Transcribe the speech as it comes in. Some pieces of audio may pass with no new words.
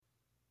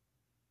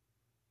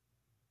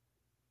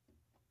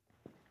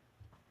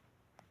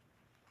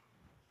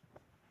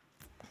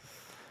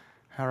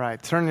All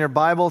right, turn your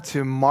Bible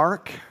to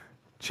Mark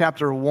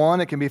chapter 1.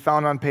 It can be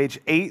found on page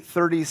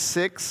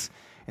 836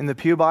 in the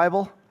Pew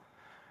Bible.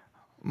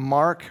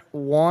 Mark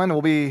 1,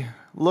 we'll be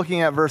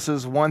looking at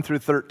verses 1 through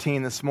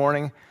 13 this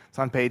morning. It's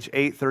on page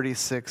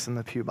 836 in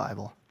the Pew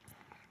Bible.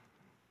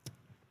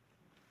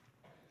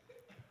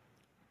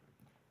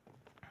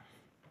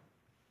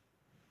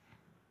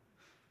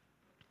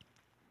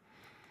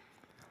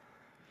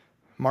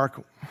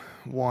 Mark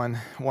 1,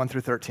 1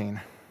 through 13.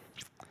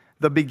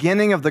 The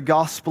beginning of the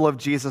gospel of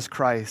Jesus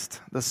Christ,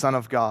 the Son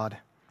of God.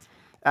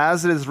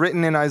 As it is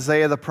written in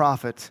Isaiah the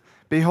prophet,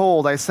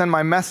 "Behold, I send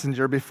my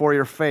messenger before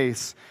your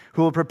face,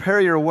 who will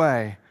prepare your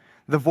way.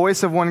 The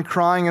voice of one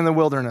crying in the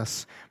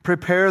wilderness,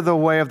 prepare the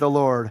way of the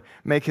Lord,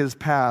 make his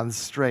paths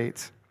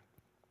straight."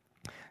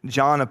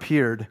 John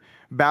appeared,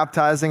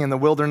 baptizing in the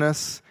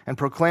wilderness and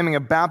proclaiming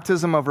a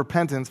baptism of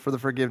repentance for the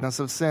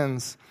forgiveness of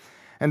sins.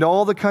 And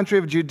all the country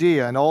of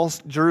Judea and all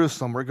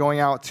Jerusalem were going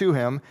out to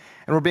him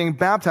and were being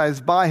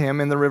baptized by him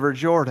in the river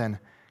Jordan,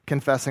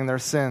 confessing their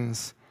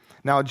sins.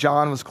 Now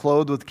John was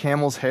clothed with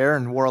camel's hair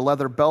and wore a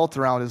leather belt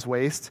around his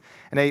waist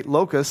and ate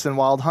locusts and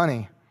wild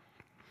honey.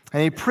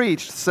 And he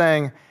preached,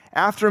 saying,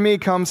 "After me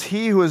comes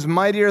he who is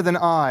mightier than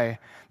I,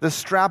 the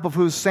strap of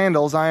whose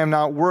sandals I am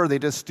not worthy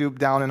to stoop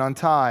down and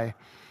untie.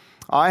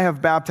 I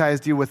have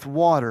baptized you with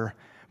water,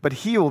 but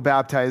he will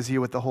baptize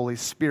you with the Holy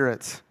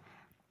Spirit."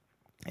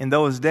 In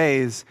those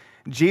days,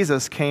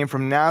 Jesus came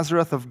from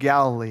Nazareth of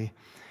Galilee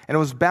and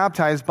was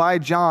baptized by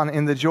John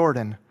in the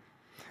Jordan.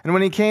 And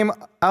when he came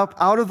up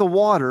out of the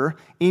water,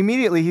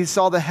 immediately he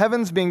saw the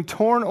heavens being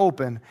torn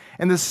open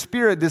and the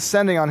Spirit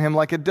descending on him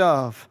like a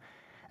dove.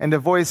 And a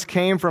voice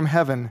came from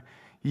heaven,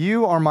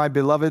 "You are my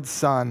beloved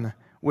Son.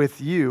 With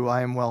you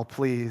I am well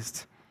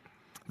pleased."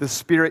 The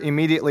Spirit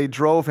immediately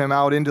drove him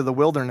out into the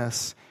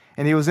wilderness,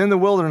 and he was in the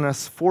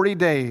wilderness 40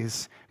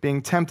 days,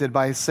 being tempted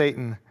by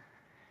Satan.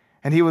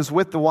 And he was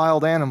with the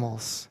wild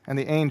animals, and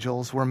the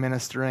angels were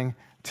ministering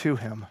to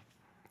him.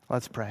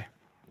 Let's pray.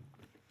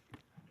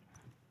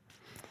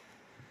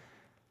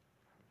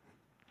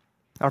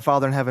 Our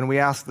Father in heaven, we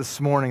ask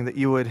this morning that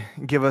you would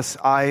give us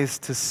eyes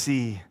to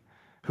see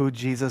who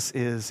Jesus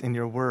is in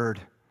your word,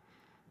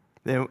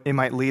 that it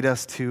might lead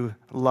us to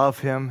love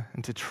him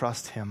and to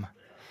trust him.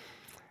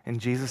 In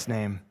Jesus'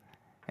 name,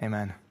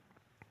 amen.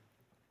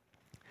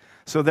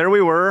 So there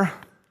we were,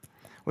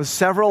 with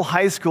several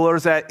high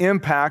schoolers at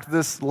Impact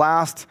this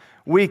last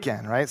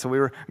weekend, right? So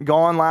we were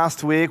gone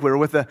last week. We were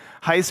with the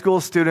high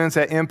school students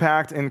at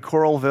Impact in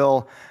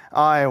Coralville,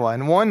 Iowa.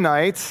 And one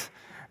night,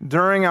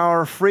 during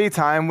our free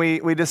time,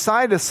 we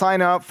decided to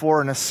sign up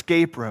for an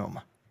escape room.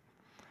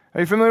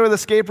 Are you familiar with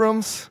escape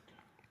rooms?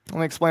 Let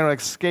me explain what an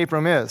escape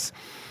room is.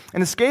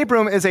 An escape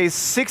room is a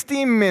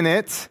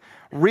 60-minute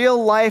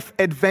real-life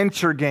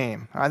adventure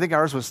game. I think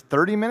ours was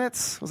 30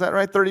 minutes. Was that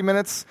right? 30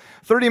 minutes?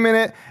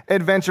 30-minute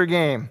adventure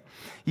game.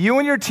 You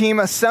and your team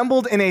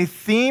assembled in a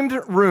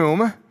themed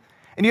room,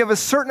 and you have a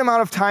certain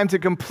amount of time to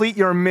complete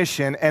your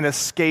mission and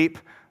escape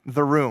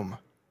the room.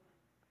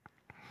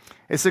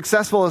 A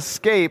successful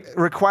escape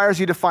requires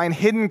you to find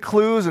hidden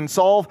clues and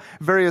solve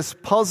various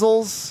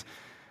puzzles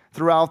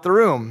throughout the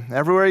room.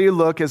 Everywhere you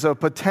look is a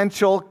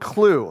potential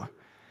clue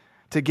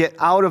to get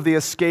out of the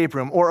escape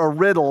room or a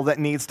riddle that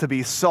needs to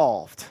be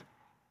solved.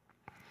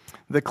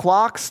 The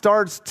clock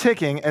starts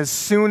ticking as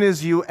soon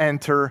as you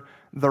enter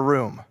the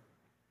room.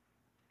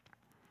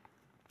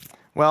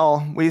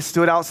 Well, we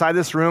stood outside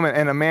this room,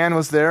 and a man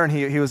was there, and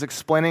he was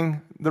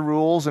explaining the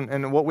rules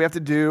and what we have to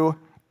do.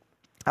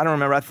 I don't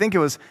remember. I think it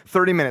was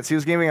 30 minutes. He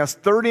was giving us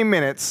 30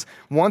 minutes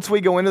once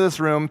we go into this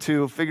room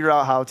to figure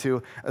out how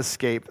to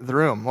escape the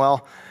room.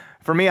 Well,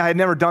 for me, I had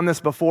never done this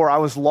before. I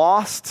was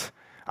lost.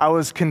 I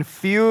was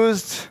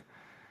confused.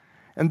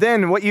 And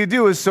then what you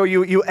do is, so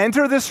you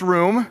enter this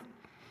room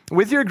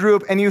with your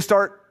group, and you're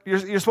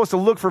supposed to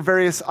look for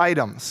various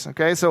items,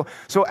 okay? So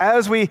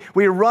as we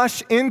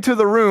rush into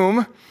the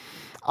room,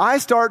 I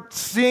start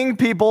seeing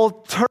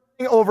people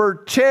turning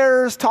over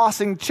chairs,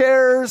 tossing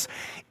chairs,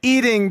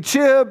 eating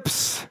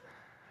chips,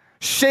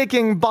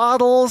 shaking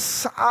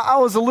bottles. I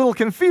was a little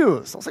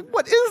confused. I was like,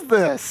 what is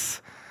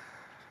this?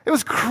 It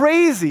was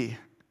crazy.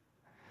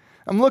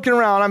 I'm looking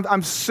around.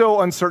 I'm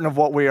so uncertain of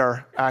what we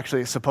are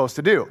actually supposed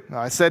to do.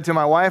 I said to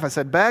my wife,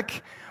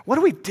 Beck, what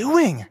are we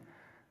doing?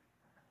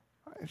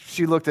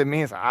 She looked at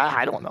me and said,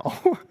 I don't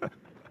know.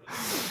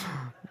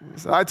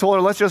 So I told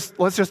her, let's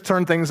just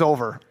turn things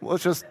over.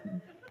 Let's just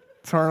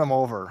turn them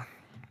over.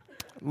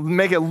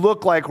 Make it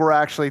look like we're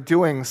actually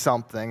doing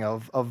something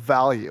of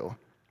value.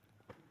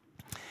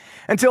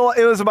 Until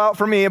it was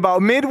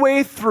about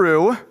midway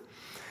through,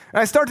 and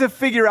I start to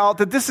figure out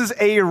that this is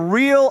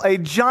a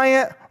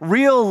giant,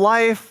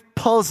 real-life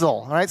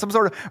puzzle, right? Some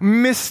sort of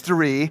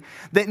mystery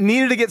that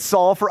needed to get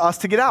solved for us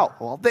to get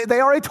out. Well,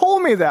 they already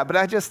told me that, but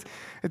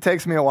it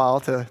takes me a while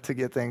to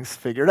get things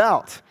figured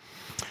out.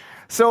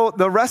 So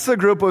the rest of the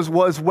group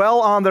was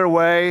well on their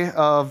way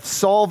of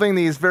solving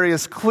these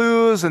various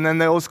clues, and then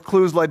those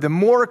clues led to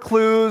more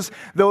clues.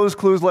 Those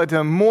clues led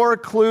to more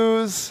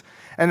clues.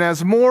 And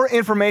as more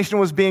information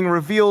was being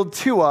revealed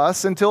to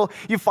us until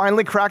you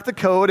finally cracked the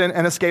code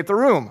and escaped the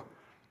room.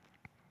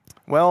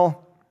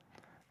 Well,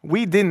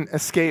 we didn't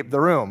escape the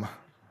room.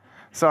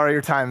 Sorry,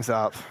 your time's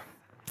up.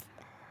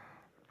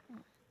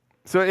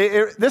 So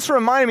this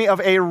reminded me of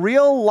a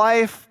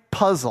real-life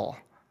puzzle,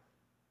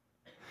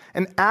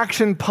 an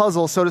action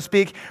puzzle, so to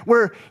speak,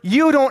 where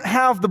you don't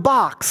have the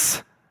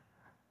box,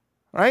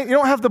 right? You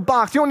don't have the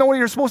box. You don't know what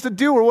you're supposed to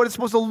do or what it's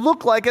supposed to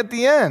look like at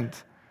the end.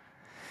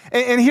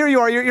 And here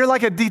you are, you're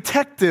like a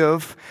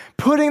detective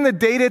putting the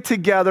data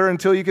together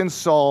until you can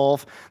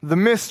solve the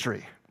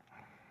mystery.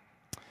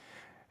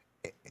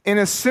 In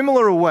a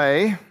similar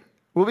way,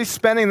 we'll be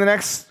spending the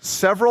next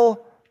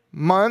several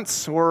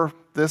months or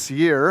this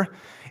year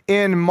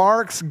in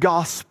Mark's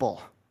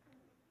gospel,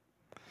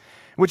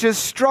 which is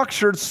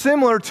structured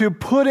similar to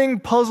putting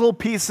puzzle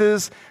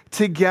pieces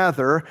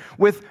together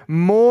with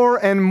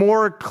more and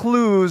more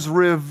clues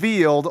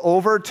revealed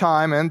over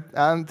time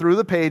and through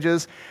the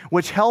pages,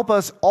 which help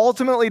us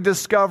ultimately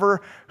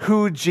discover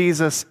who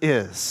Jesus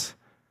is.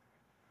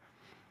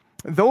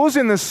 Those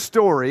in the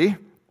story,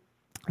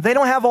 they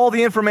don't have all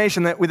the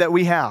information that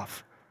we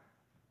have.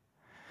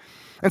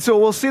 And so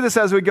we'll see this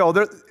as we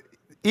go.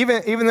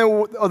 Even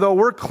though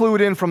we're clued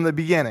in from the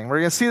beginning, we're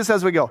going to see this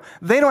as we go.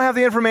 They don't have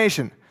the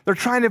information. They're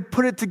trying to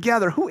put it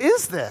together. Who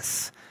is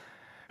this?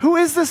 Who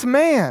is this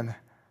man?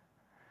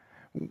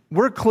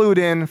 We're clued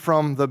in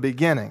from the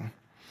beginning.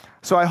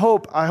 So I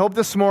hope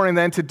this morning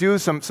then to do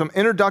some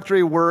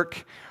introductory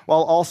work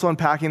while also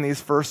unpacking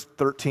these first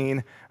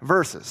 13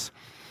 verses.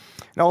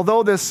 Now,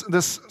 although this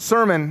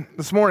sermon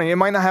this morning, it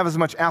might not have as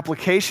much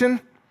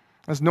application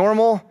as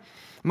normal,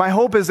 my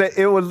hope is that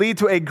it would lead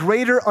to a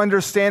greater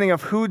understanding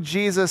of who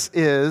Jesus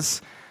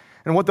is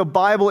and what the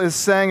Bible is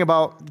saying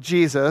about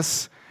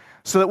Jesus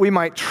so that we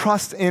might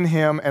trust in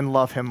him and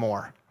love him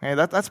more. Okay,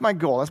 that's my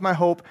goal. That's my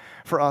hope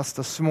for us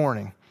this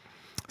morning.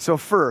 So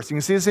first, you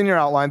can see this in your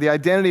outline, the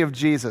identity of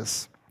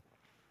Jesus.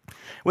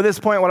 With this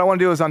point, what I want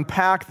to do is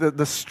unpack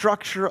the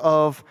structure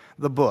of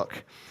the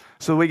book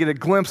so we get a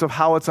glimpse of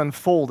how it's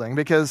unfolding,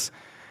 because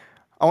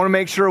I want to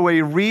make sure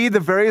we read the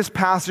various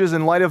passages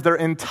in light of their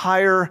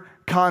entire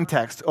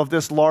context of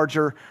this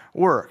larger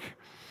work.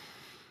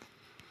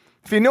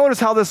 If you notice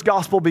how this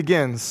gospel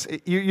begins,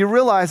 you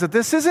realize that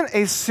this isn't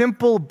a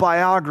simple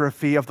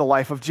biography of the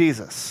life of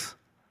Jesus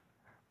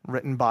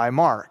written by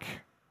Mark.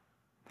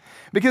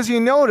 Because you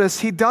notice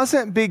he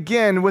doesn't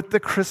begin with the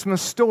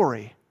Christmas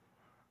story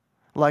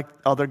like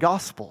other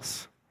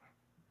gospels.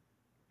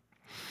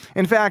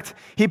 In fact,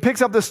 he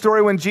picks up the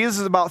story when Jesus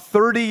is about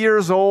 30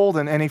 years old,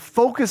 and he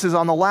focuses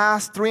on the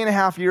last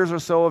 3.5 years or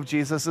so of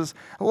Jesus'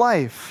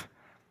 life.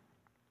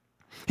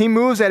 He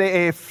moves at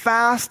a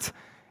fast,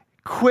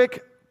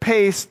 quick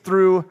pace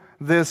through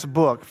this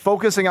book,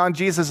 focusing on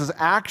Jesus'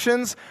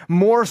 actions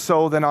more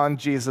so than on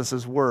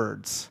Jesus'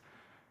 words.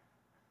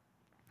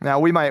 Now,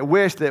 we might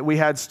wish that we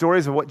had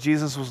stories of what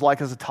Jesus was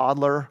like as a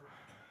toddler,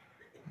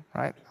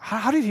 right?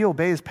 How did he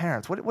obey his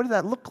parents? What did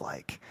that look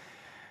like?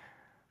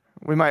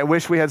 We might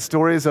wish we had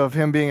stories of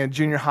him being a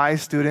junior high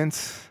student,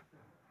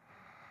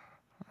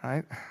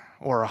 right?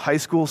 Or a high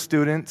school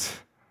student,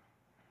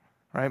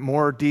 right?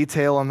 More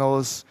detail on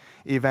those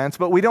events,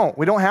 but we don't.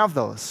 We don't have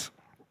those.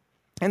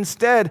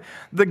 Instead,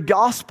 the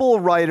gospel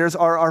writers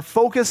are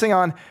focusing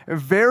on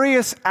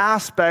various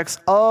aspects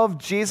of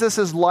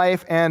Jesus'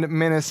 life and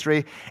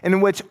ministry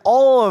in which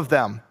all of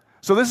them,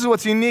 so this is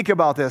what's unique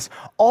about this,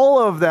 all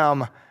of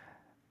them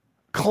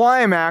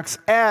climax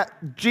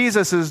at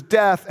Jesus'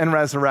 death and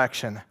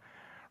resurrection.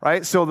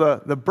 Right? So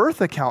the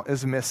birth account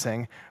is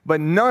missing,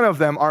 but none of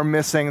them are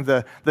missing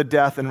the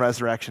death and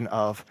resurrection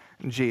of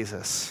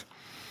Jesus.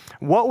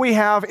 What we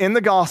have in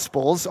the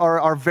Gospels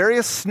are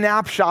various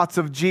snapshots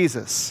of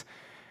Jesus.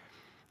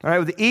 All right,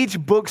 with each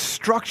book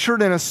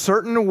structured in a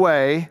certain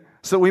way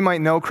so that we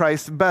might know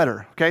Christ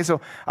better. Okay,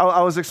 so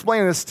I was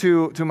explaining this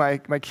to my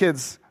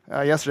kids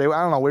yesterday.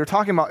 I don't know, we were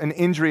talking about an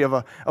injury of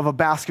a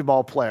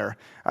basketball player.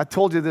 I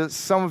told you that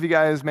some of you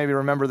guys maybe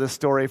remember this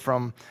story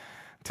from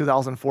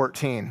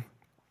 2014.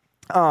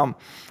 We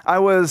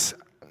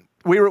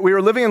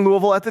were living in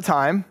Louisville at the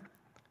time,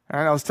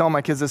 and I was telling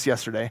my kids this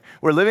yesterday.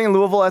 We were living in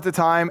Louisville at the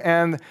time,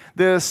 and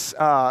this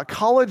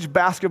college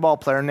basketball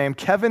player named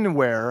Kevin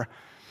Ware,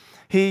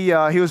 he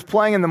was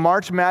playing in the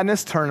March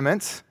Madness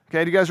tournament.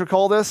 Okay, do you guys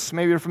recall this?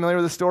 Maybe you're familiar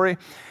with the story.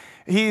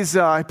 He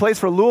plays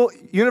for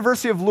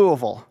University of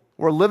Louisville.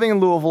 We're living in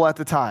Louisville at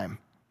the time.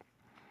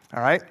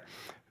 All right,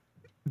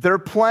 they're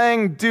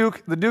playing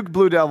the Duke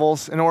Blue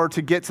Devils in order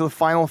to get to the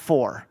Final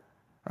Four.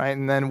 Right,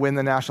 and then win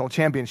the national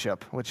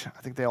championship, which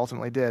I think they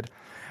ultimately did.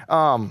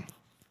 And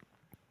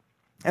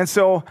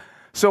so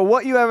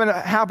what you have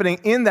happening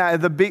in that,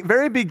 at the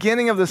very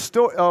beginning of the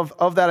story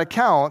of that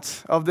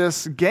account of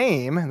this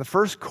game, in the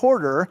first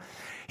quarter,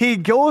 he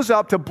goes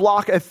up to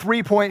block a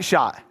 3-point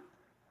shot.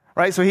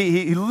 Right, so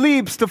he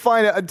leaps to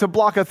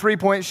block a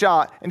 3-point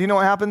shot, and do you know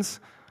what happens?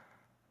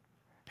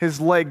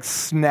 His leg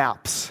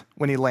snaps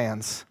when he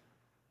lands.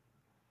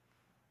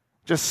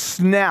 Just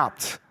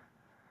snapped.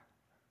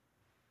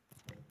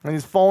 And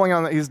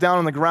he's down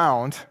on the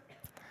ground,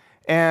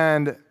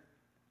 And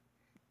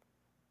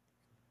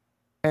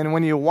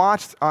when you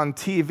watched on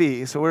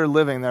TV, so we were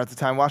living there at the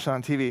time, watching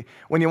on TV.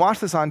 When you watch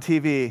this on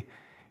TV,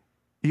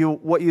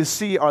 what you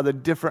see are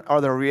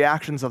the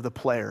reactions of the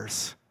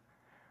players,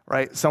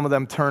 right? Some of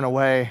them turn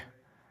away.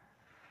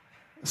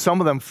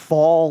 Some of them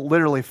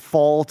literally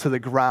fall to the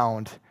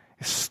ground,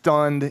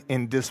 stunned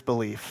in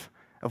disbelief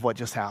of what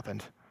just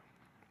happened.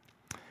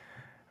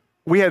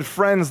 We had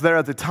friends there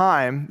at the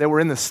time that were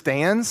in the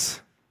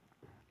stands.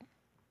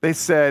 They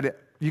said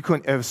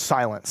it was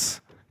silence,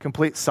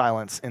 complete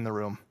silence in the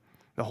room,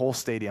 the whole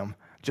stadium,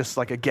 just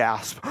like a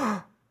gasp.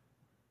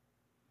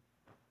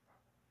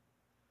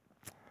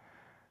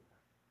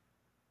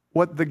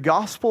 What the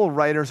gospel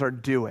writers are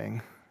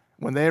doing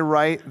when they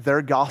write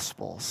their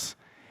gospels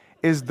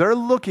is they're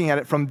looking at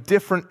it from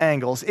different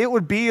angles. It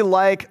would be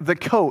like the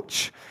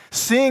coach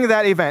seeing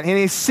that event, and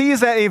he sees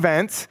that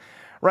event,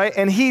 right,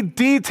 and he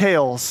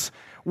details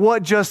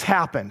what just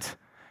happened,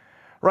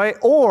 right?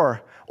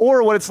 Or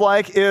what it's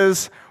like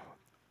is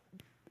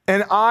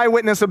an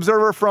eyewitness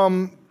observer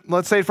from,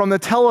 let's say, from the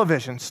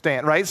television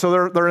stand, right?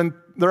 So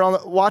they're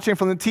watching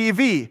from the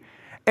TV,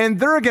 and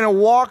they're going to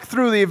walk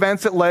through the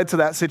events that led to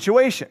that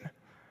situation,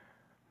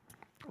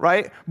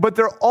 right? But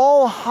they're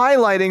all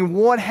highlighting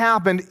what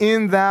happened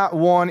in that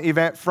one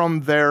event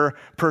from their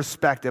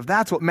perspective.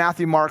 That's what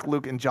Matthew, Mark,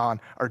 Luke, and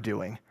John are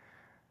doing,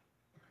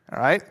 all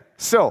right?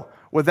 So,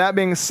 with that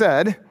being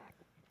said,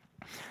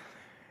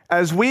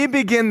 as we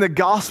begin the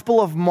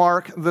Gospel of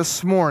Mark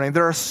this morning,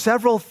 there are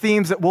several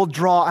themes that we'll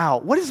draw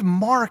out. What is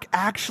Mark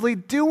actually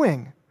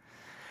doing?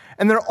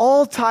 And they're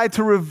all tied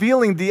to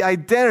revealing the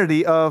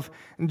identity of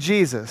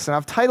Jesus. And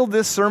I've titled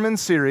this sermon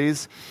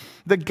series,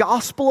 The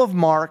Gospel of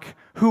Mark,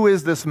 Who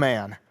is This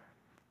Man?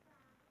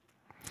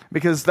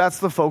 Because that's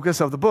the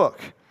focus of the book.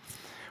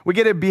 We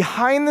get a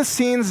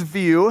behind-the-scenes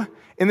view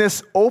in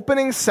this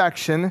opening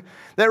section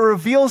that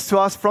reveals to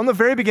us from the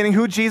very beginning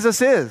who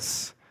Jesus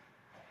is,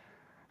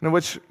 in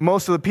which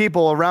most of the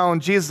people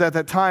around Jesus at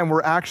that time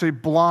were actually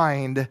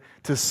blind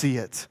to see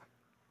it.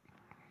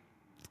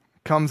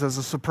 Comes as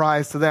a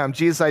surprise to them.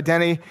 Jesus'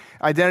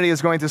 identity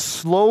is going to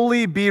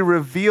slowly be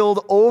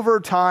revealed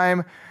over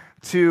time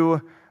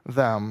to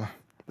them.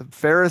 The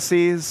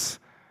Pharisees,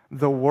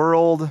 the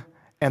world,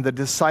 and the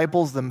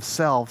disciples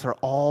themselves are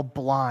all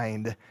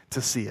blind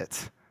to see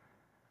it.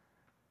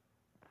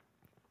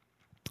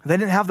 They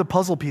didn't have the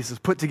puzzle pieces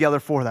put together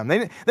for them.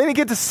 They didn't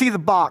get to see the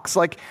box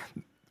like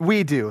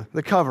we do,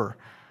 the cover.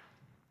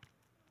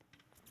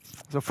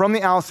 So from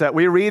the outset,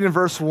 we read in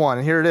verse 1,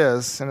 and here it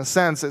is. In a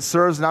sense, it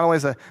serves not only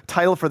as a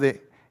title for the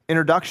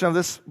introduction of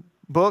this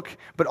book,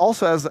 but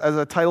also as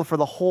a title for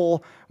the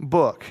whole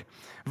book.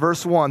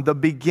 Verse 1, the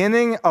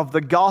beginning of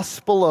the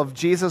gospel of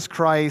Jesus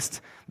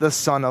Christ, the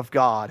Son of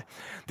God.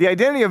 The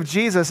identity of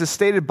Jesus is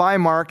stated by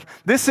Mark.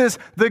 This is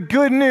the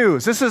good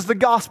news. This is the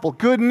gospel,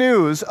 good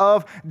news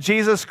of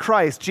Jesus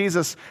Christ.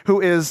 Jesus, who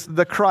is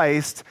the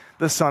Christ,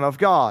 the Son of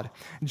God.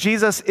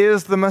 Jesus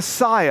is the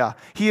Messiah.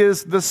 He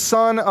is the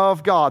Son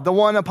of God, the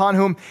one upon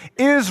whom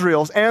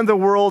Israel's and the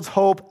world's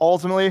hope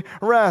ultimately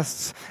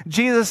rests.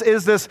 Jesus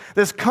is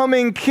this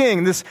coming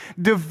king, this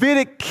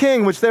Davidic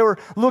king, which they were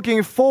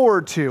looking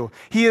forward to.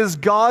 He is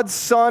God's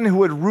Son who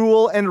would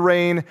rule and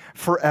reign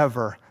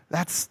forever.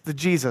 That's the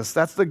Jesus.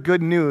 That's the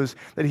good news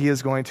that he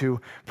is going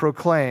to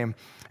proclaim.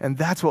 And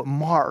that's what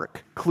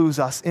Mark clues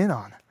us in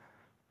on.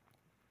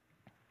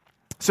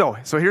 So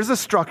here's the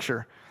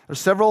structure. There's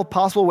several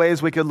possible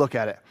ways we could look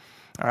at it.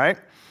 All right?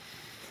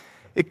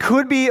 It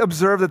could be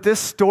observed that this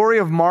story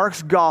of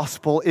Mark's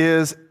gospel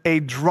is a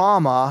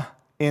drama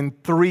in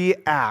 3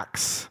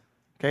 acts.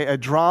 Okay, a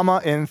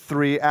drama in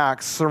 3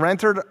 acts,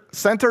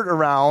 centered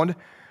around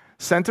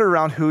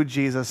who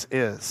Jesus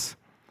is.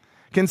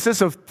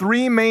 Consists of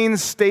 3 main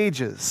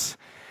stages.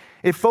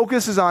 It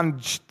focuses on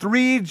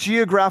 3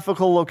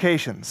 geographical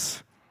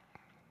locations.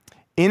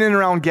 In and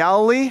around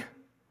Galilee,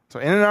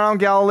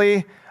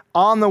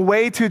 on the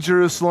way to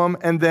Jerusalem,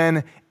 and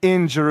then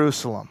in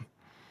Jerusalem.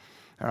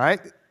 All right?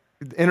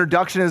 The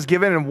introduction is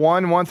given in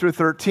 1 through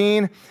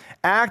 13.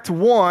 Act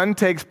 1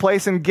 takes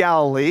place in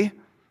Galilee.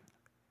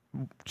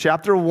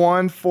 Chapter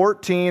 1,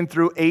 14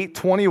 through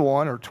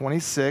 8:21 or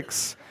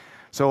 26.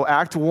 So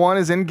Act 1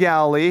 is in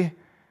Galilee.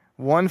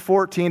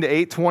 1:14 to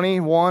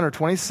 8:21 or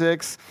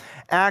 26.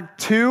 Act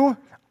 2,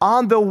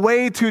 on the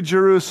way to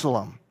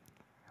Jerusalem.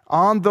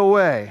 On the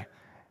way.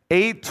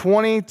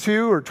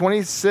 8:22 or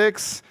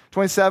 26,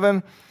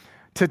 27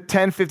 to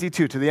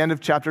 10:52, to the end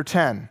of chapter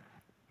 10.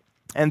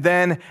 And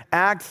then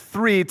Act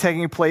 3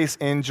 taking place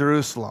in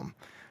Jerusalem.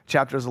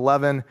 Chapters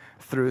 11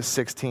 through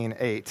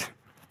 16:8.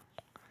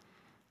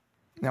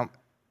 Now,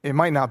 it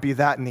might not be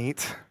that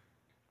neat,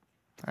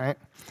 all right?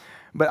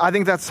 But I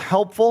think that's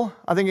helpful.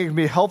 I think it can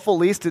be helpful at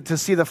least to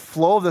see the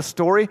flow of the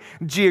story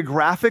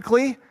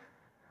geographically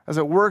as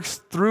it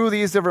works through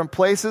these different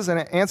places and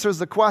it answers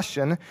the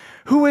question,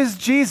 who is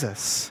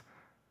Jesus?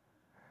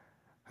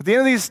 At the end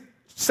of these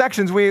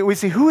sections, we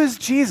see, who is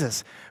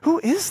Jesus? Who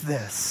is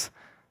this?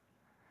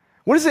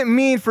 What does it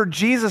mean for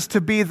Jesus to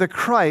be the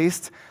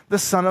Christ, the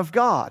Son of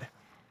God?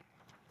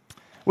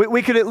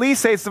 We could at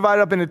least say it's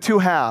divided up into two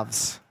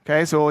halves.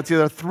 Okay, so it's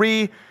either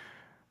 3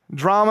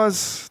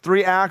 dramas,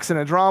 3 acts in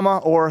a drama,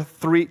 or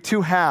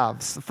 2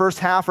 halves. The first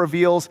half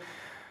reveals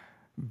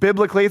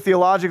biblically,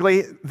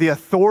 theologically, the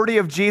authority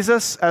of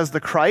Jesus as the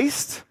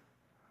Christ,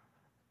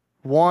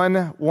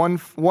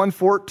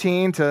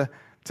 1:14 to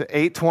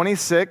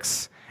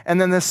 8:26. And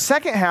then the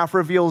second half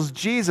reveals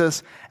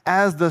Jesus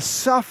as the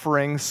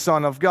suffering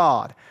Son of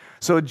God.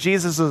 So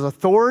Jesus'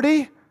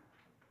 authority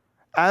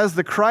as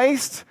the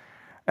Christ,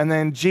 and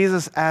then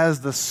Jesus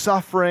as the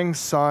suffering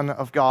Son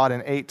of God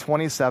in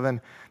 8:27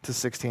 to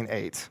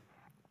 16:8.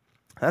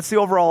 That's the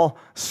overall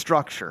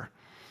structure.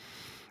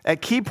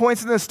 At key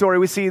points in this story,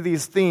 we see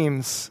these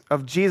themes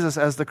of Jesus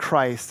as the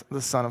Christ,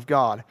 the Son of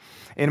God.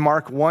 In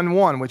Mark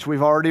 1:1, which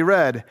we've already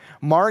read,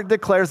 Mark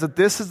declares that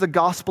this is the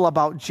gospel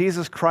about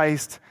Jesus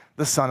Christ,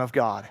 the Son of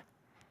God.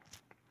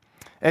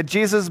 At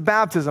Jesus'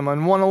 baptism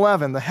in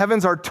 1:11, the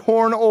heavens are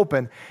torn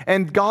open,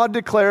 and God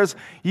declares,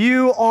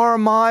 "You are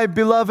my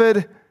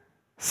beloved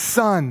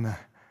Son.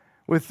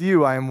 With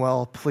you I am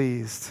well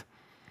pleased."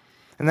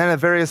 And then at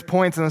various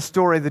points in the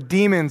story, the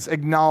demons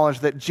acknowledge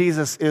that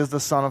Jesus is the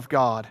Son of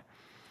God.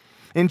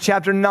 In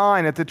chapter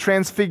 9, at the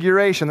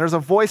Transfiguration, there's a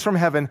voice from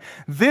heaven,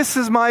 "This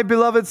is my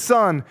beloved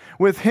Son.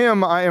 With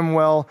him I am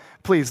well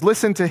pleased.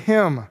 Listen to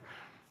him."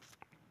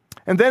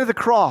 And then at the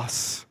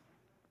cross,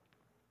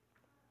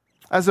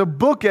 as a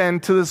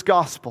bookend to this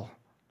gospel,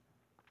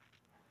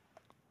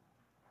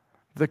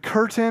 the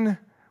curtain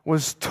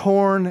was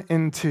torn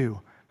in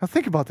two. Now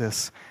think about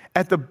this.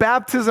 At the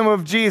baptism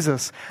of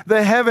Jesus,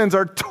 the heavens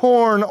are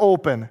torn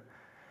open.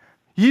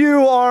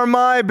 "You are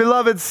my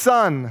beloved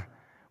Son.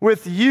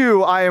 With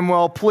you I am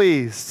well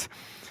pleased."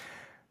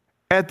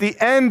 At the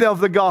end of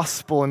the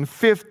gospel in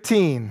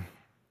 15,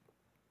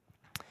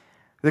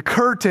 the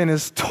curtain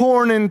is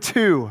torn in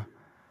two.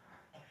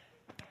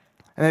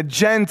 And a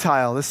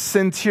Gentile, this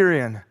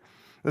centurion,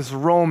 this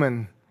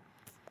Roman,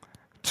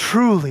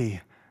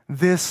 truly,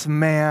 this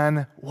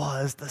man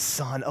was the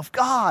Son of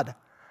God.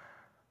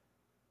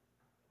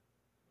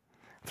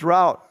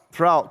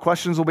 Throughout,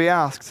 questions will be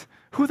asked,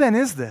 who then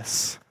is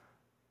this?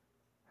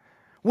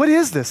 What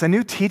is this? A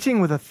new teaching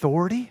with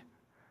authority?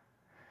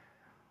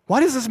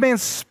 Why does this man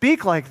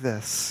speak like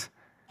this?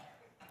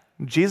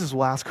 Jesus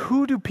will ask,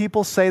 who do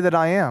people say that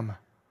I am?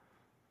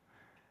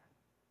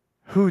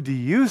 Who do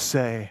you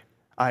say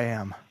I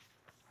am?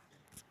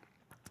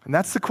 And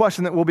that's the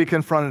question that we'll be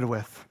confronted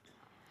with.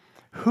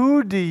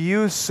 Who do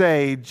you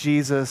say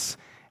Jesus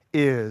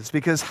is?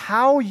 Because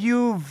how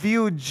you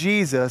view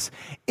Jesus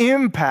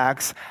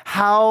impacts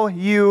how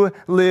you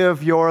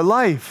live your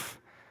life.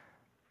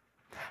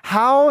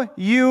 How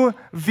you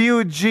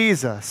view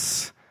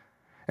Jesus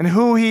and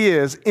who he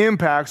is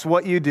impacts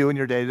what you do in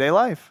your day-to-day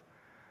life.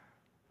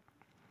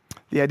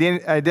 The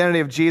identity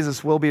of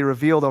Jesus will be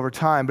revealed over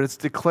time, but it's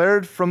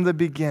declared from the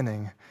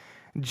beginning.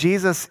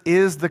 Jesus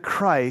is the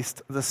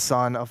Christ, the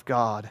Son of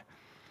God.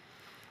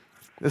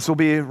 This will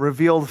be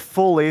revealed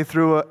fully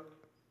through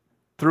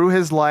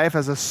his life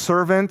as a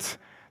servant,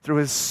 through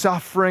his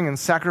suffering and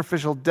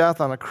sacrificial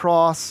death on a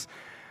cross,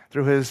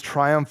 through his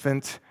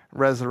triumphant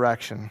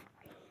resurrection.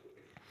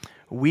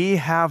 We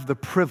have the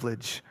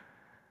privilege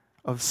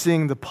of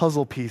seeing the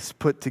puzzle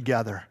put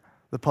together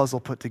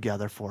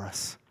for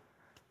us.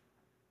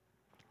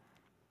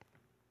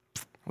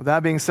 With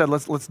that being said,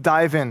 let's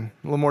dive in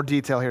a little more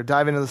detail here.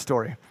 Dive into the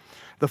story.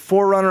 The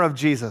forerunner of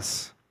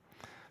Jesus.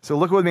 So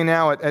look with me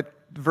now at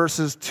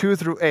verses 2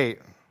 through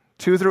 8.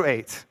 2 through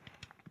 8.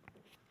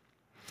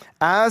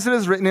 As it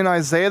is written in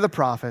Isaiah the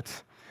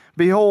prophet,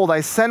 "Behold,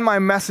 I send my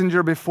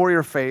messenger before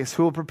your face,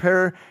 who will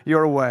prepare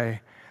your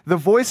way. The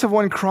voice of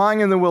one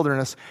crying in the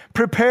wilderness,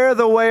 prepare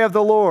the way of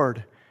the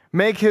Lord,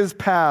 make his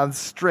paths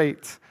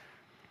straight."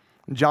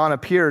 John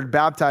appeared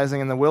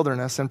baptizing in the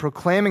wilderness and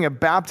proclaiming a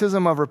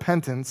baptism of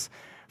repentance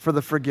for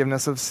the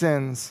forgiveness of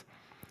sins.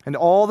 And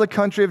all the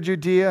country of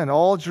Judea and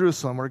all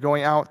Jerusalem were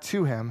going out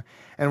to him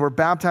and were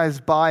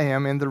baptized by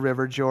him in the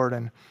river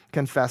Jordan,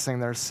 confessing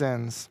their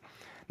sins.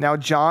 Now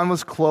John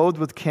was clothed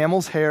with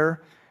camel's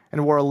hair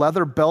and wore a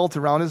leather belt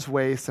around his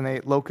waist and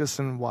ate locusts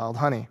and wild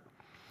honey.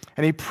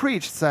 And he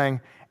preached,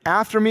 saying,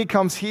 "After me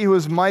comes he who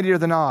is mightier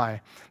than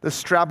I, the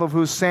strap of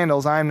whose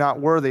sandals I am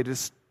not worthy to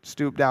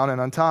stoop down and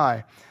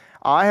untie.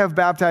 I have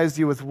baptized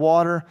you with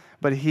water,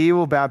 but he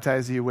will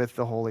baptize you with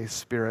the Holy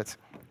Spirit."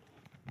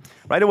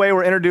 Right away,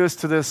 we're introduced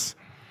to this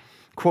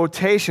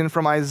quotation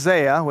from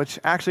Isaiah, which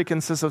actually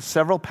consists of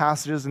several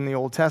passages in the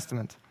Old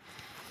Testament.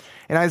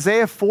 In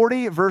Isaiah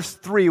 40, verse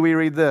 3, we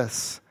read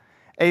this: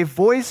 "A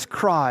voice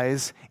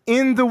cries,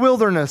 in the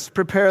wilderness,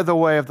 prepare the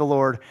way of the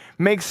Lord.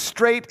 Make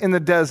straight in the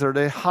desert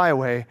a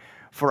highway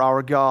for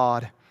our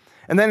God."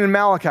 And then in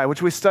Malachi,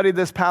 which we studied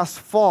this past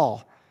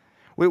fall,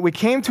 we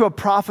came to a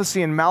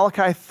prophecy in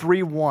Malachi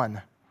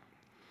 3:1,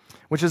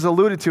 which is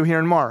alluded to here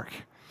in Mark.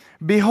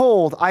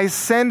 "Behold, I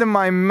send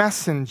my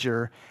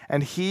messenger,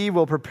 and he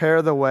will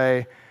prepare the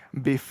way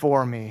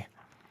before me."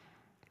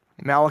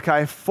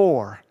 Malachi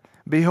 4,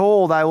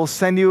 "Behold, I will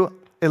send you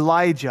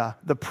Elijah,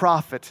 the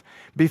prophet,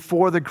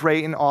 before the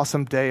great and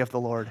awesome day of the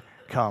Lord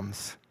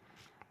comes."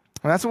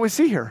 And that's what we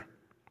see here.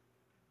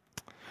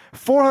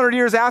 400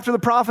 years after the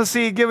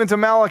prophecy given to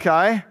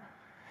Malachi,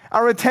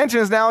 our attention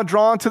is now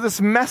drawn to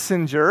this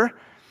messenger,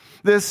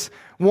 this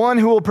one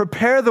who will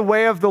prepare the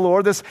way of the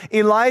Lord, this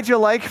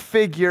Elijah-like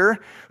figure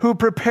who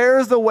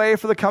prepares the way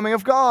for the coming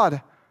of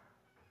God.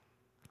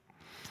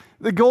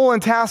 The goal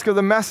and task of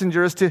the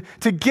messenger is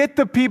to get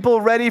the people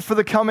ready for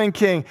the coming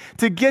king,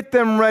 to get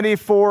them ready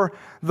for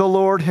the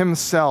Lord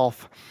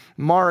himself.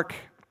 Mark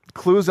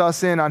clues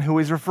us in on who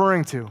he's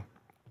referring to.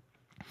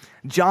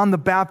 John the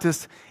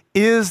Baptist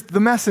is the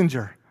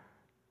messenger.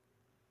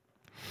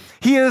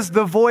 He is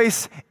the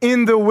voice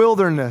in the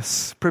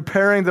wilderness,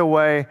 preparing the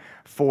way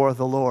for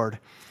the Lord.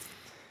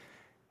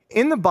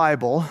 In the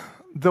Bible,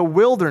 the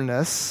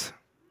wilderness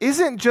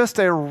isn't just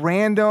a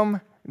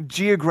random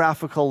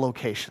geographical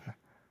location.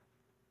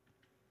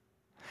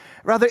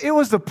 Rather, it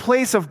was the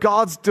place of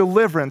God's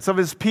deliverance of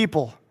his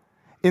people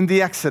in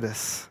the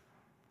Exodus.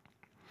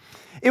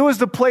 It was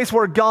the place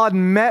where God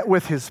met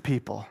with his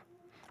people,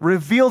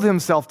 revealed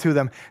himself to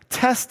them,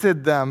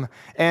 tested them,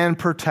 and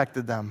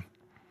protected them.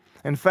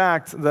 In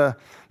fact, the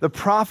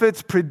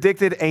prophets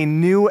predicted a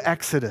new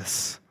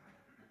Exodus,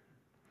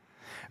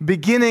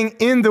 beginning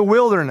in the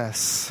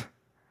wilderness,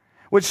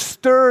 which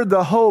stirred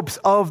the hopes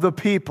of the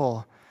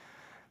people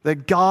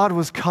that God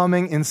was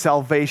coming in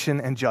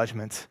salvation and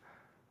judgment.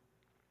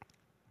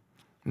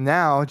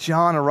 Now,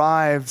 John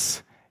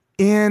arrives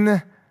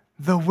in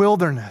the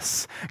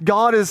wilderness.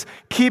 God is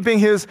keeping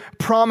his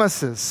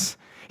promises.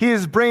 He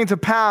is bringing to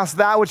pass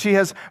that which he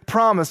has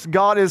promised.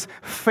 God is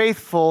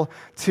faithful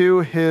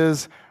to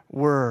his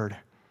word.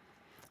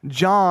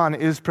 John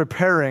is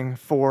preparing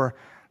for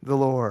the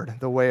Lord,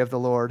 the way of the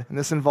Lord. And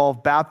this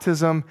involved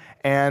baptism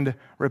and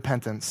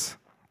repentance.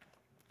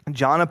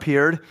 John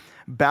appeared,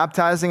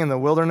 baptizing in the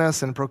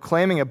wilderness and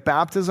proclaiming a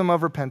baptism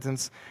of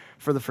repentance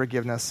for the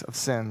forgiveness of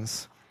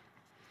sins.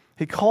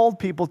 He called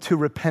people to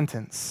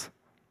repentance.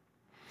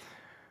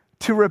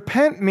 To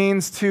repent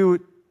means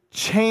to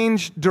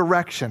change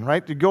direction,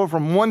 right? To go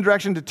from one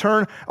direction, to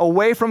turn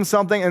away from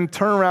something and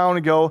turn around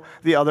and go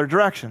the other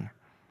direction.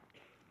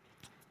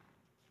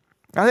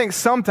 I think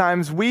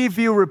sometimes we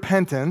view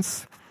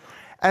repentance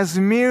as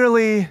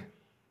merely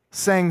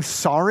saying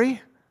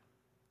sorry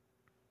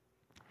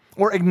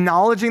or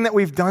acknowledging that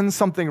we've done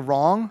something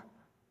wrong.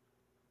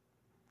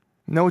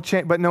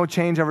 But no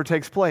change ever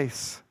takes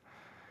place.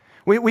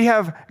 We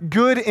have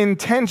good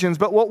intentions,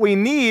 but what we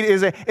need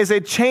is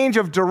a change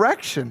of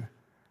direction.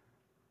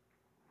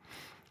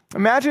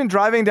 Imagine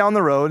driving down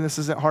the road, this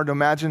isn't hard to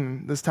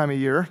imagine this time of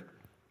year,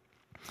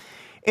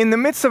 in the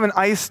midst of an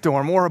ice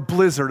storm or a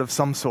blizzard of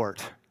some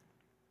sort.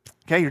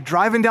 Okay, you're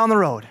driving down the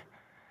road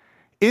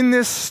in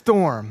this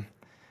storm,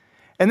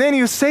 and then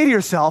you say to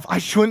yourself, I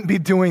shouldn't be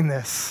doing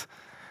this.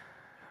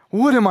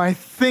 What am I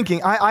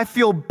thinking? I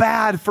feel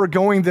bad for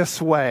going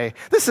this way.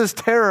 This is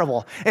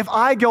terrible. If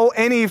I go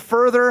any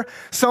further,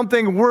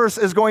 something worse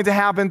is going to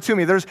happen to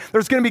me. There's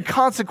going to be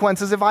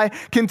consequences if I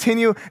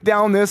continue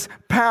down this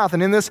path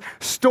and in this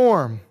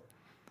storm.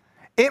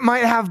 It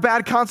might have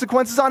bad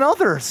consequences on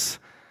others.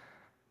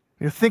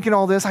 You're thinking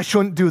all this, I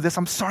shouldn't do this.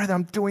 I'm sorry that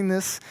I'm doing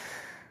this.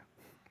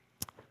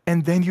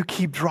 And then you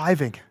keep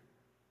driving.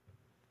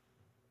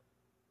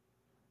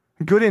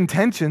 Good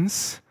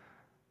intentions.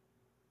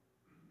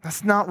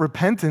 That's not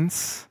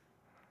repentance.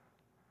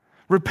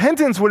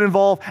 Repentance would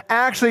involve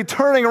actually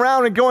turning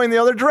around and going the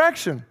other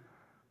direction.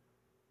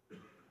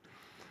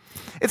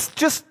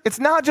 It's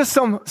not just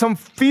some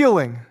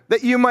feeling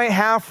that you might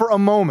have for a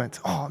moment.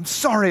 Oh, I'm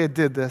sorry I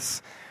did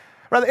this.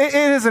 Rather, it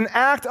is an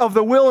act of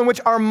the will in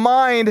which our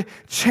mind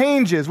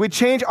changes. We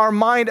change our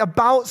mind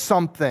about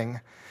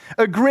something,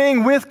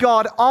 agreeing with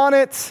God on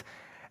it,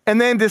 and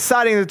then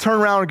deciding to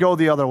turn around and go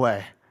the other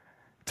way.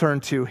 Turn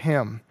to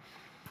him.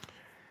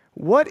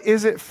 What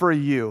is it for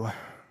you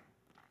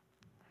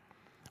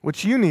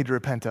which you need to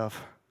repent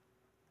of?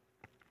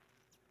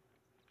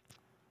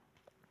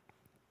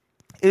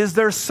 Is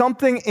there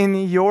something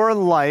in your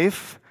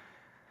life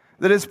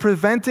that is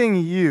preventing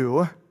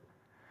you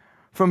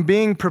from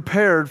being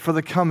prepared for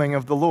the coming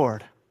of the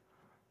Lord?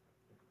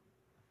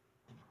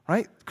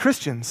 Right?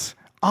 Christians,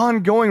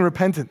 ongoing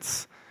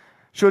repentance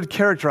should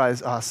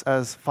characterize us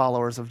as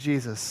followers of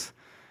Jesus.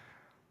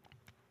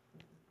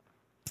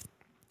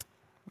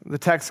 The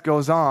text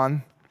goes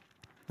on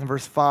in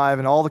verse 5,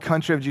 and all the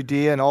country of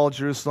Judea and all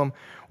Jerusalem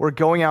were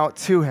going out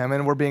to him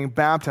and were being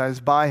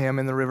baptized by him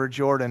in the river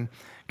Jordan,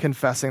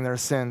 confessing their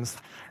sins.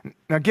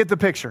 Now get the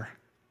picture.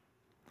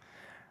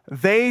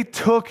 They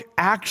took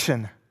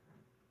action.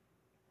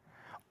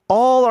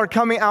 All are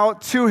coming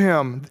out to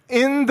him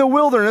in the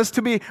wilderness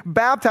to be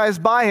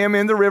baptized by him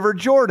in the river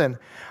Jordan.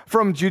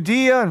 From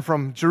Judea and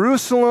from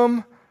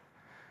Jerusalem,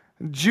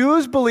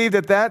 Jews believed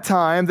at that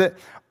time that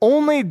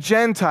only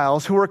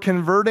Gentiles who were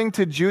converting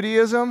to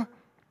Judaism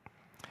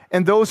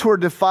and those who were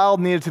defiled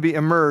needed to be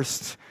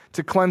immersed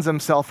to cleanse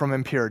themselves from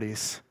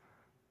impurities.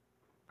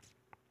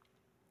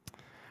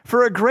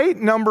 For a great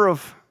number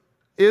of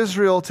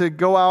Israel to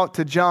go out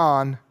to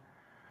John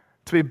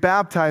to be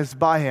baptized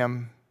by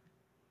him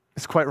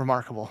is quite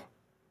remarkable.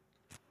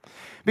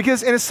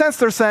 Because in a sense,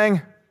 they're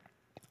saying,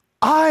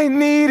 I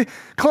need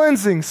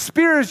cleansing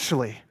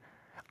spiritually.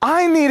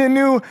 I need a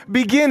new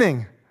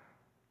beginning.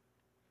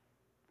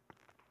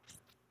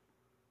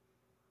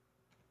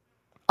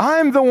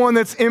 I'm the one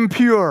that's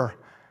impure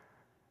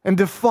and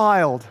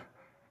defiled.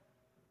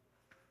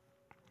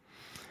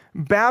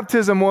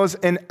 Baptism was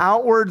an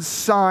outward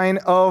sign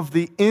of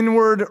the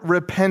inward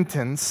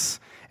repentance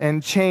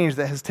and change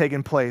that had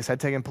taken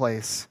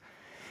place.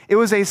 It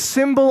was a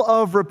symbol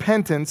of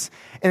repentance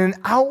and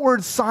an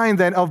outward sign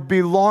then of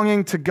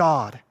belonging to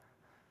God.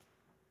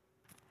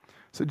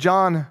 So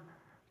John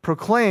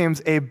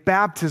proclaims a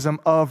baptism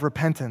of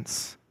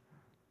repentance.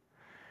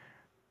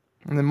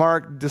 And then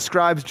Mark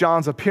describes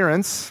John's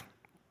appearance.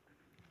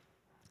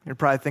 You're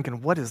probably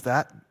thinking, what is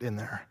that in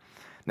there?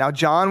 Now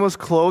John was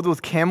clothed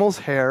with camel's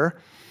hair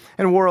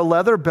and wore a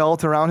leather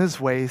belt around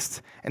his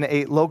waist and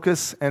ate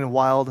locusts and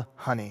wild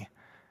honey.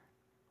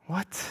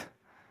 What?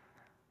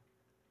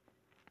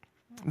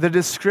 The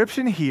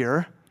description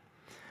here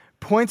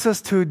points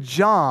us to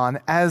John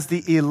as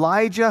the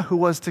Elijah who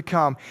was to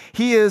come.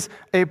 He is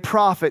a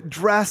prophet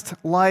dressed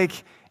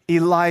like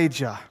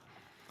Elijah.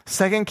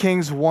 2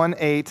 Kings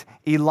 1:8,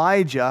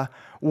 Elijah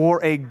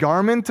wore a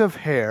garment of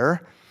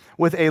hair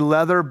with a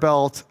leather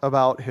belt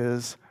about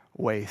his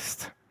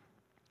waist.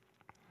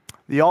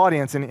 The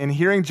audience, in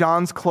hearing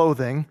John's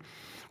clothing,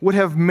 would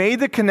have made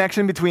the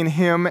connection between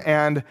him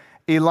and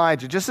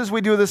Elijah, just as we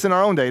do this in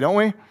our own day, don't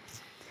we?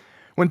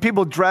 When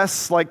people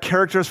dress like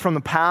characters from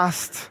the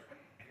past,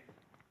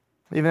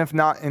 even if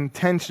not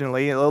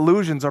intentionally,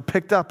 illusions are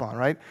picked up on,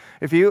 right?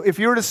 If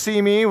you were to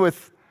see me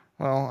with,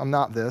 well, I'm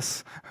not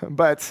this,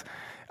 but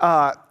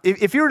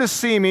if you were to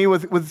see me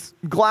with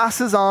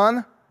glasses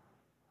on,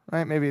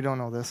 right? Maybe you don't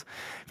know this.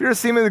 If you were to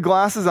see me with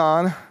glasses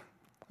on,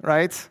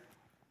 right?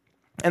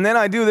 And then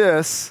I do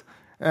this,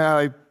 and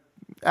I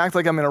act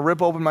like I'm going to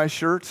rip open my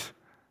shirt.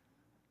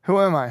 Who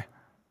am I?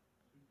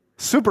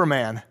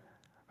 Superman.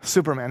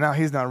 Now,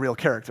 he's not a real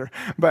character,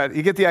 but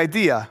you get the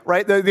idea,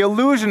 right? The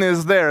illusion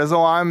is there, as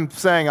though I'm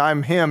saying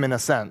I'm him in a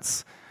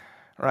sense,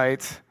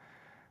 right?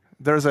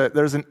 There's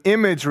an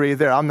imagery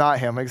there. I'm not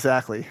him,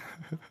 exactly.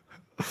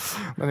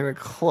 Not even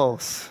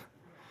close.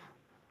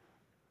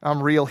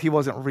 I'm real. He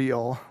wasn't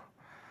real.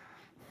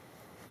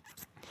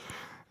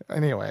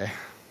 Anyway,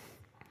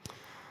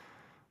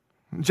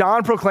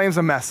 John proclaims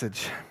a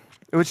message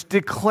which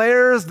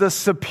declares the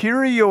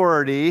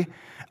superiority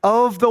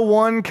of the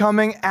one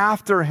coming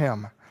after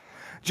him.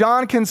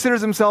 John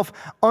considers himself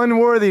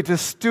unworthy to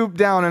stoop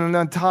down and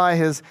untie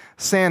his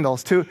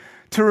sandals. To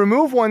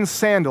remove one's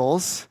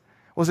sandals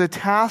was a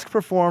task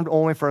performed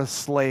only for a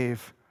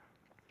slave.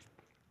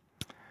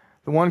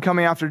 The one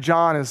coming after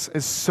John is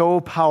so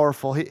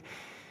powerful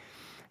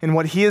in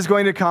what he is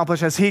going to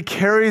accomplish as he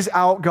carries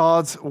out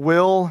God's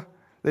will,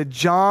 that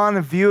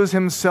John views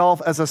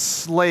himself as a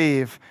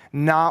slave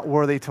not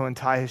worthy to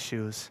untie his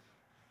shoes.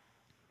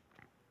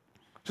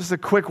 Just a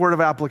quick word of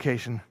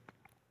application.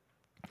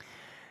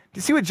 Do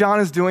you see what John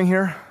is doing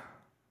here?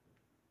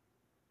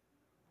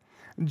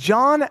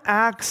 John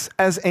acts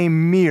as a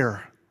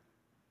mirror,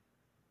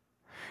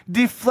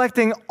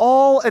 deflecting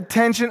all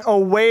attention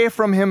away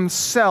from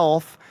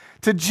himself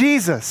to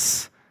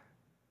Jesus.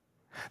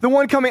 The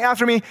one coming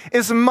after me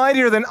is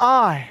mightier than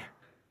I.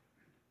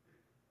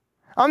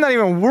 I'm not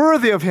even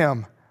worthy of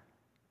him.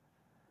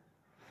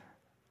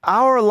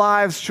 Our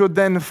lives should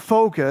then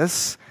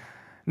focus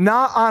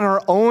not on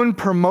our own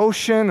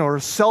promotion or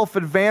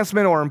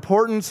self-advancement or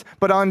importance,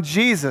 but on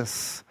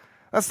Jesus.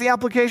 That's the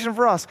application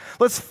for us.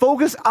 Let's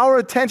focus our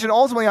attention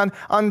ultimately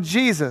on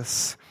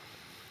Jesus.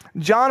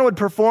 John would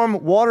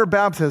perform water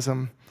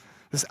baptism,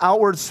 this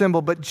outward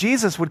symbol, but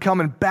Jesus would come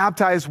and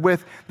baptize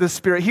with the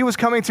Spirit. He was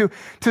coming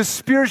to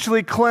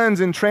spiritually cleanse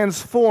and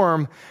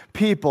transform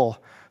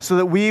people so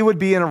that we would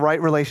be in a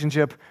right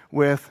relationship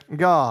with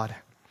God.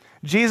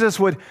 Jesus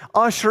would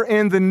usher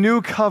in the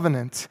new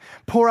covenant,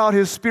 pour out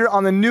his Spirit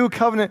on the new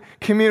covenant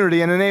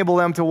community, and enable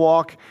them to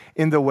walk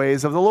in the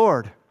ways of the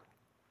Lord.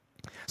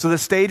 So the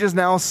stage is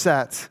now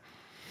set.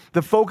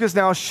 The focus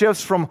now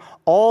shifts from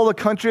all the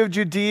country of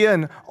Judea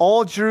and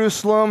all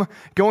Jerusalem,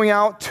 going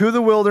out to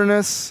the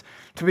wilderness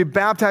to be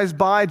baptized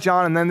by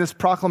John, and then this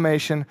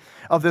proclamation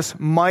of this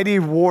mighty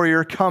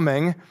warrior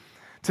coming,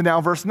 to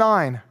now verse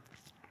 9,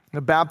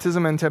 the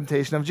baptism and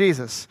temptation of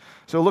Jesus.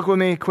 So look with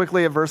me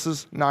quickly at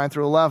verses 9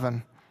 through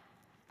 11.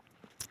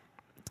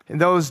 In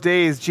those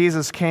days,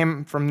 Jesus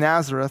came from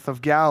Nazareth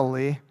of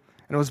Galilee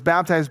and was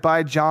baptized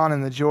by John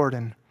in the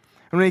Jordan.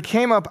 And when he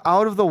came up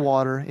out of the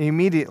water,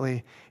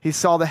 immediately he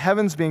saw the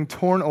heavens being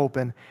torn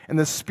open and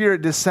the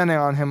Spirit descending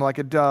on him like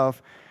a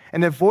dove.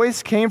 And a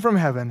voice came from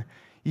heaven,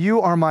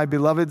 "You are my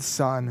beloved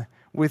Son.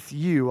 With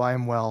you I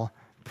am well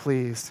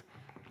pleased."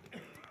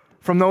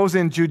 From those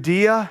in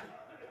Judea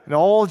and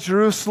all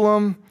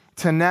Jerusalem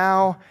to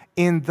now,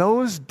 in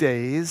those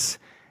days,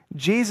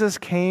 Jesus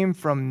came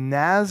from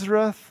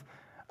Nazareth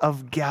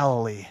of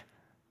Galilee.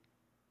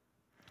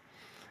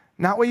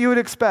 Not what you would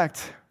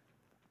expect.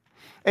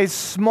 A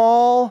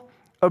small,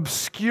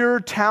 obscure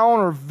town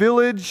or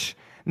village,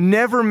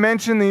 never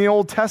mentioned in the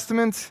Old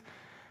Testament,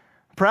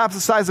 perhaps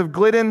the size of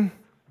Glidden,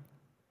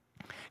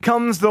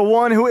 comes the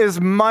one who is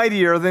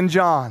mightier than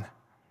John.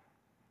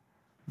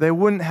 They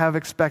wouldn't have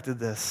expected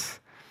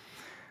this.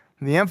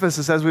 And the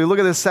emphasis as we look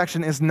at this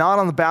section is not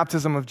on the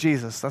baptism of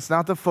Jesus. That's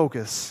not the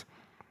focus.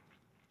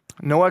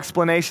 No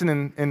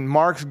explanation in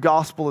Mark's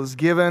gospel is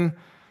given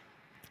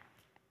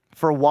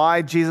for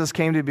why Jesus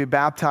came to be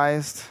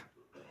baptized.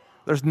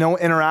 There's no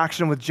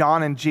interaction with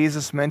John and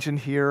Jesus mentioned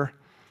here.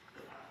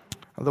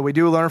 Although we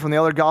do learn from the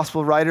other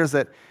gospel writers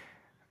that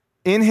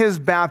in his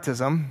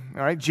baptism,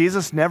 all right,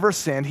 Jesus never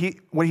sinned.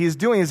 What he's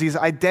doing is he's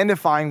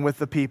identifying with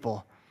the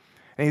people.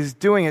 And he's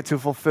doing it to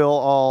fulfill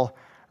all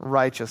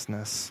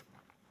righteousness.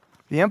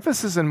 The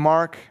emphasis in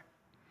Mark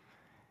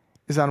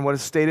is on what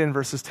is stated in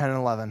verses 10 and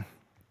 11.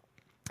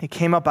 He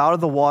came up out of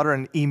the water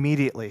and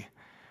immediately.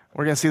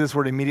 We're going to see this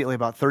word immediately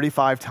about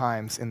 35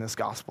 times in this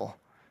gospel.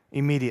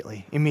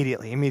 Immediately,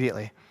 immediately,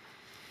 immediately.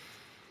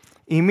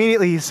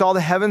 Immediately he saw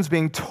the heavens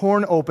being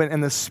torn open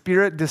and the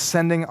Spirit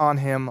descending on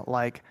him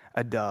like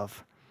a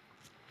dove.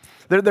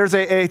 There's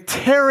a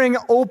tearing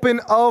open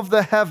of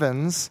the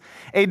heavens,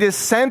 a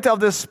descent of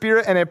the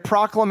Spirit, and a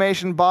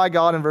proclamation by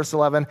God in verse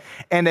 11.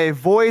 And a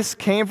voice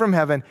came from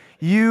heaven,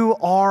 "You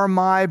are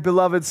my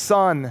beloved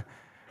Son.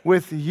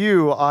 With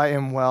you I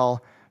am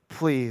well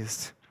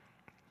pleased."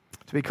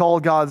 To be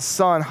called God's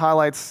Son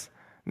highlights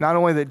not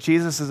only that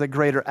Jesus is a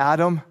greater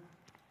Adam,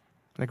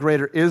 and a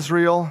greater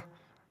Israel,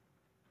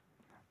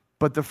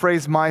 but the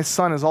phrase "my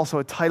son" is also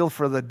a title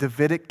for the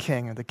Davidic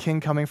king, or the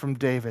king coming from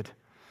David.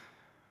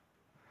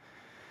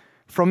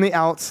 From the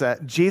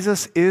outset,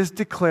 Jesus is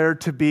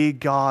declared to be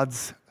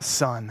God's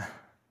Son.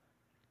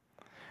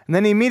 And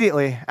then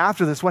immediately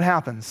after this, what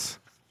happens?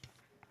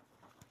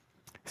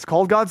 He's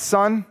called God's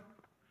Son.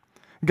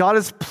 God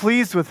is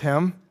pleased with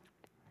him.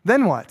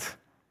 Then what?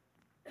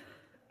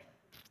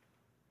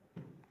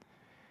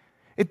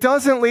 It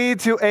doesn't lead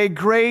to a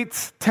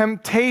great,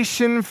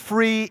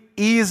 temptation-free,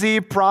 easy,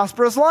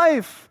 prosperous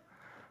life,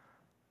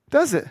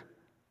 does it?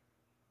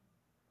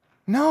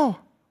 No.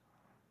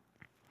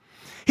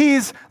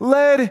 He's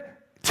led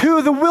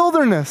to the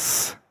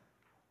wilderness.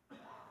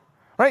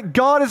 Right?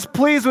 God is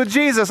pleased with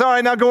Jesus. All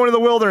right, now go into the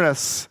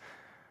wilderness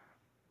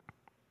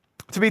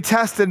to be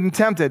tested and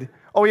tempted.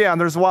 Oh yeah,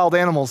 and there's wild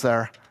animals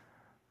there.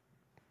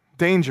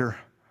 Danger.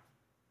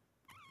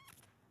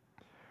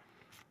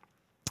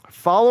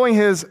 Following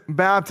his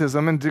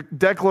baptism and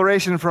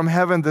declaration from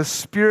heaven, the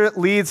Spirit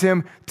leads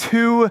him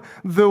to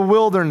the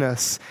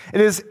wilderness.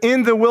 It is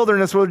in the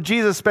wilderness where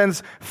Jesus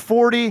spends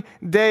 40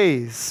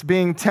 days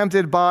being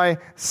tempted by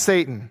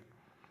Satan.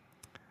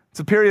 It's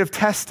a period of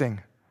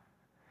testing.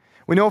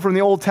 We know from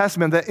the Old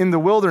Testament that in the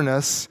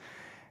wilderness,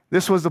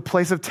 this was the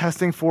place of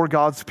testing for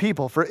God's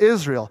people, for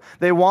Israel.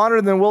 They wandered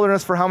in the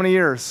wilderness for how many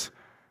years?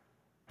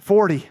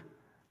 40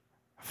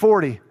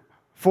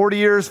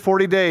 years,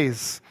 40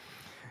 days.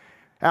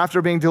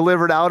 After being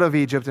delivered out of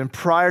Egypt and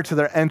prior to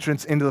their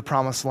entrance into the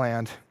promised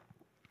land.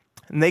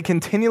 And they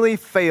continually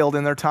failed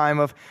in their time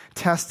of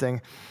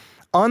testing.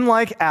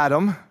 Unlike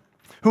Adam,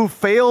 who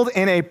failed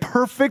in a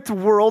perfect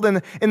world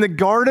in the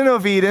Garden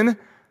of Eden,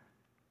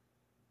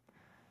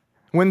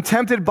 when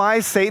tempted by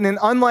Satan, and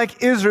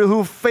unlike Israel,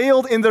 who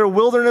failed in their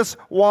wilderness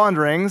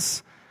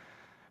wanderings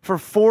for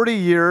 40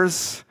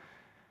 years,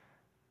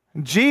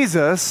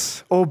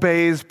 Jesus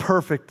obeys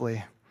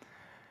perfectly.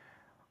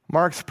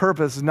 Mark's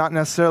purpose is not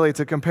necessarily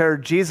to compare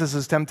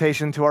Jesus'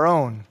 temptation to our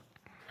own.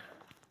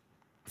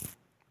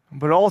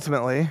 But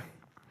ultimately,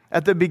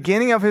 at the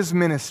beginning of his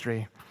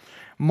ministry,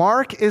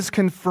 Mark is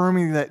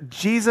confirming that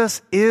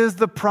Jesus is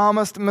the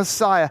promised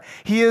Messiah.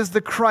 He is the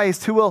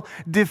Christ who will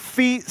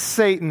defeat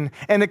Satan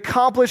and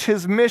accomplish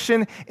his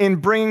mission in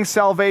bringing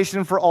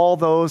salvation for all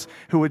those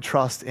who would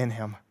trust in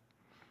him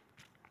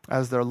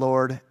as their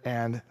Lord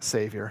and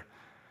Savior.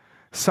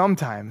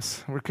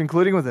 Sometimes, we're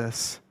concluding with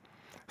this,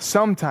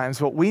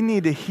 sometimes what we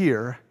need to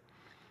hear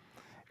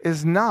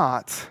is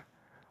not,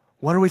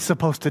 what are we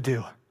supposed to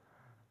do?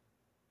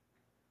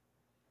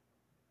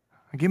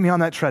 Get me on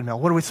that treadmill.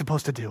 What are we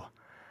supposed to do?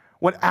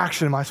 What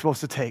action am I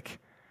supposed to take?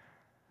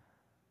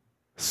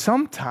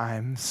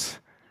 Sometimes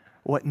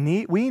what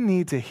we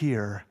need to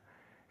hear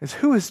is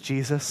who is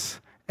Jesus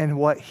and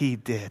what he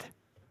did.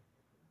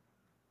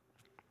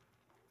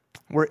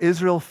 Where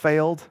Israel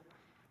failed,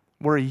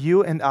 where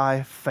you and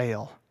I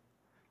fail,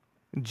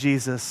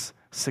 Jesus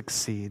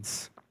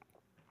succeeds.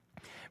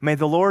 May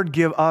the Lord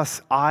give us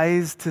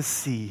eyes to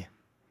see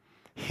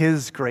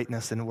his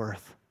greatness and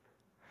worth.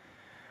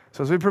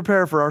 So as we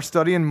prepare for our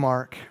study in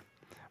Mark,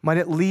 might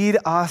it lead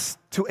us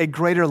to a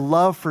greater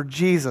love for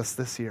Jesus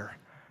this year.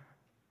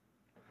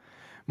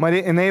 Might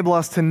it enable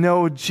us to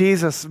know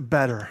Jesus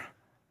better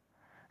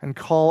and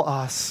call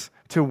us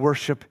to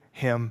worship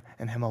him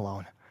and him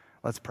alone.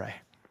 Let's pray.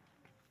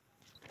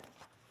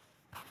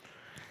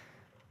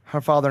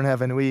 Our Father in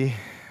heaven, we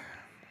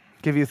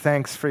give you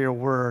thanks for your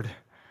word.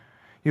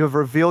 You have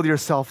revealed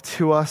yourself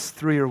to us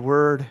through your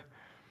word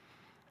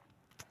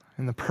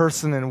in the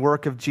person and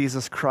work of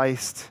Jesus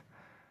Christ.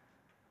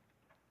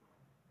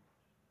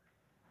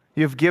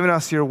 You have given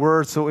us your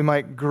word so that we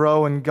might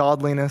grow in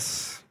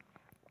godliness.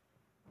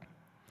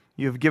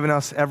 You have given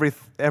us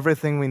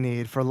everything we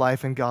need for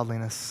life and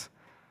godliness.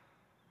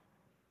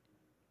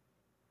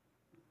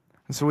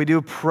 And so we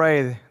do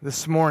pray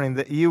this morning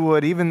that you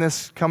would, even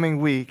this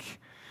coming week,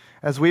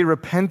 as we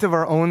repent of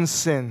our own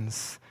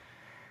sins,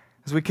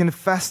 as we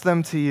confess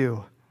them to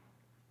you,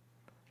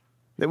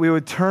 that we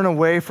would turn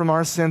away from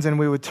our sins and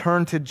we would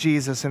turn to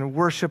Jesus and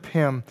worship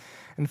him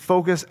and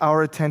focus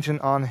our attention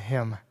on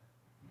him.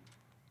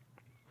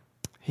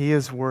 He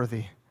is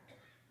worthy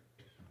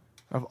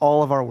of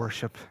all of our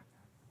worship.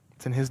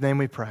 It's in his name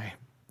we pray.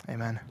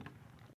 Amen.